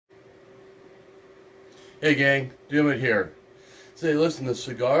Hey gang, Doumitt here. Say, listen, the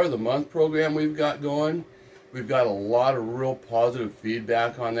Cigar of the Month program we've got going, we've got a lot of real positive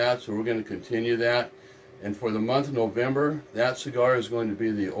feedback on that, so we're going to continue that. And for the month of November, that cigar is going to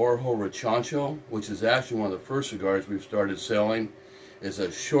be the Rechoncho, which is actually one of the first cigars we've started selling. It's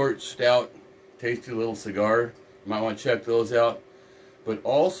a short, stout, tasty little cigar. You might want to check those out. But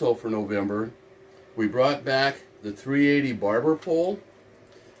also for November, we brought back the 380 Barber pole.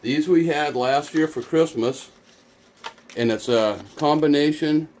 These we had last year for Christmas, and it's a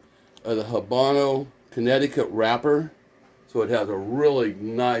combination of the Habano Connecticut wrapper, so it has a really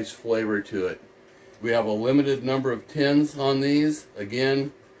nice flavor to it. We have a limited number of tins on these.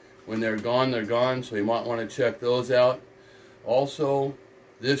 Again, when they're gone, so you might want to check those out. Also,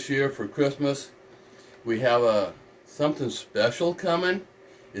 this year for Christmas, we have something special coming.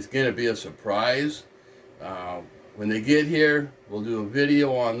 It's going to be a surprise. When they get here, we'll do a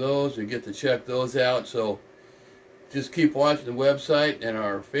video on those. You get to check those out. So just keep watching the website and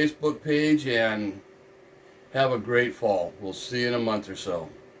our Facebook page, and have a great fall. We'll see you in a month or so.